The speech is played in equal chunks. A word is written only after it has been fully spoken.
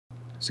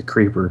There's a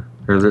creeper.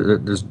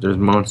 There's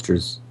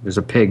monsters. There's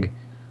a pig.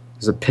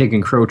 There's a pig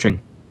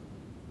encroaching.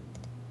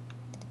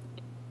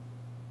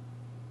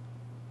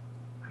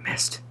 I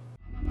missed.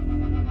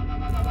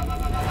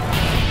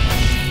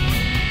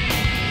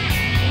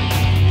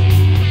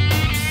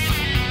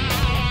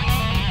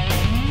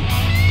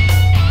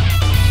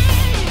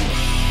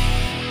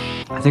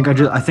 I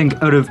think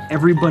out of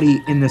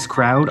everybody in this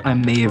crowd, I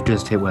may have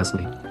just hit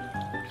Wesley.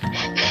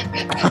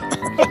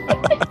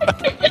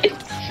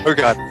 Oh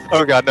god.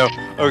 Oh god, no.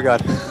 Oh god.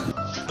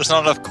 There's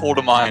not enough coal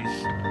to mine.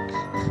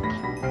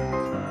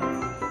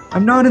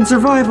 I'm not in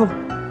survival!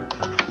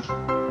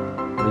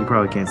 Well, you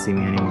probably can't see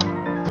me anymore.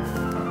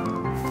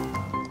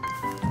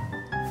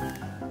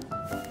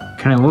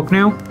 Can I look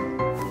now?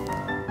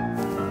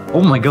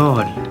 Oh my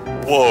god.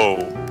 Whoa.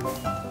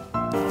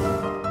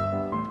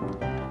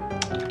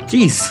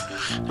 Jeez.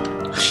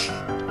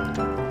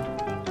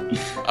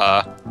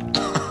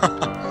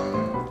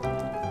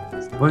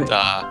 What?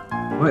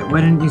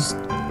 Why didn't you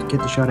get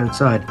the shot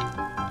outside?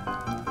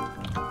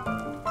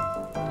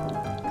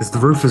 Because the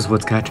roof is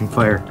what's catching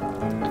fire.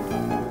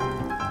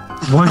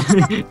 Why?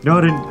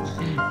 Not in...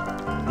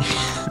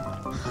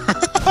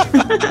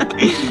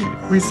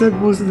 We said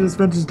most of the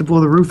dispensers to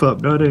blow the roof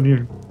up, not in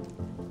here.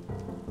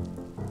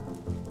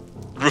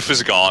 Roof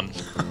is gone.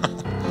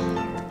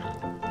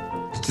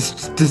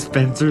 Just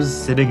dispensers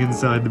sitting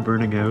inside the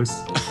burning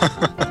house.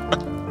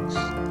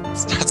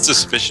 It's not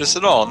suspicious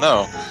at all,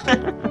 no.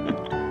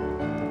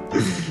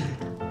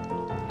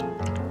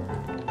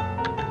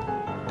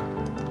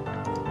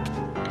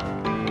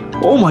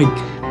 Oh my...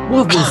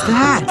 What was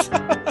that?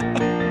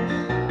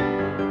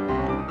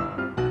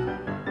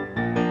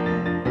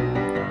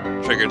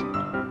 Triggered.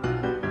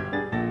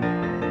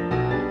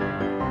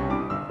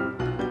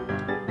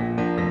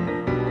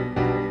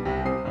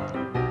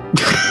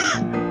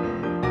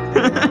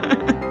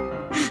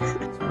 It's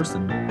worse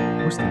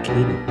than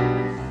Katie.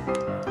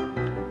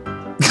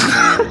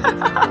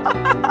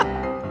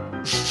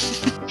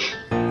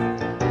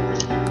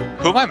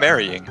 Who am I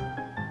marrying?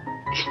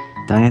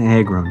 Diane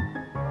Agron.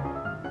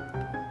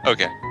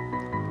 Okay.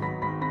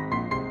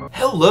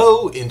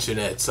 Hello,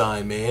 internets,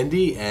 I'm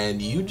Andy,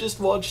 and you just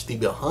watched the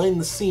behind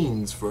the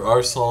scenes for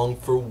our song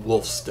for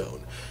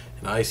Wolfstone,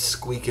 and I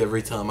squeak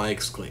every time I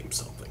exclaim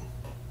something.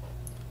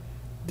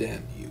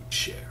 Damn you,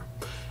 chair.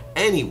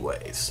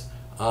 Anyways,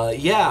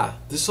 yeah,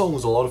 this song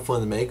was a lot of fun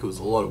to make. It was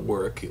a lot of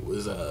work. It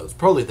was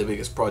probably the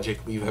biggest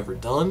project we've ever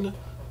done,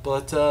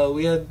 but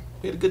we had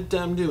a good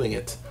time doing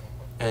it.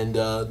 And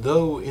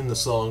though in the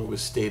song it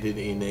was stated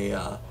in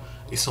a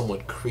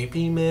somewhat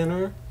creepy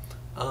manner,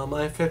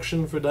 my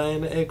affection for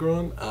Diana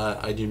Agron,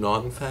 I do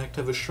not in fact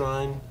have a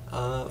shrine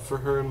for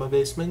her in my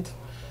basement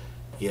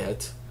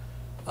yet.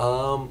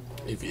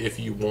 If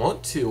you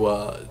want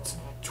to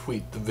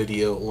tweet the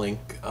video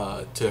link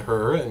to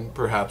her and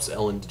perhaps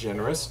Ellen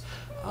DeGeneres,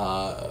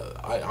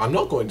 I'm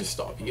not going to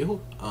stop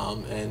you,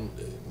 and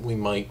we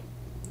might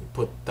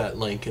put that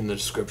link in the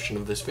description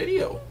of this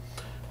video,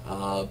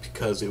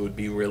 because it would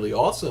be really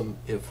awesome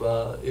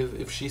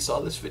if she saw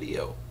this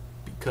video,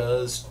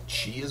 because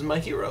she is my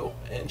hero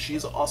and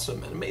she's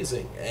awesome and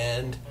amazing,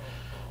 and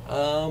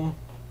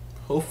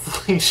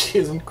hopefully she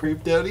isn't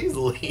creeped out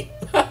easily.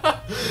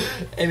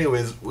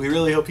 Anyways, we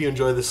really hope you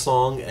enjoy this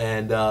song,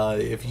 and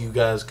if you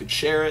guys could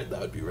share it, that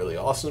would be really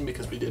awesome,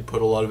 because we did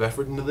put a lot of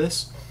effort into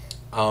this.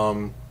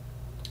 And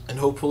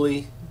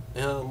hopefully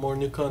more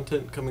new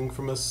content coming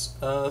from us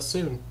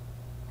soon.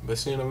 By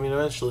soon I mean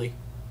eventually.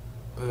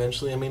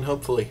 Eventually I mean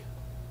hopefully.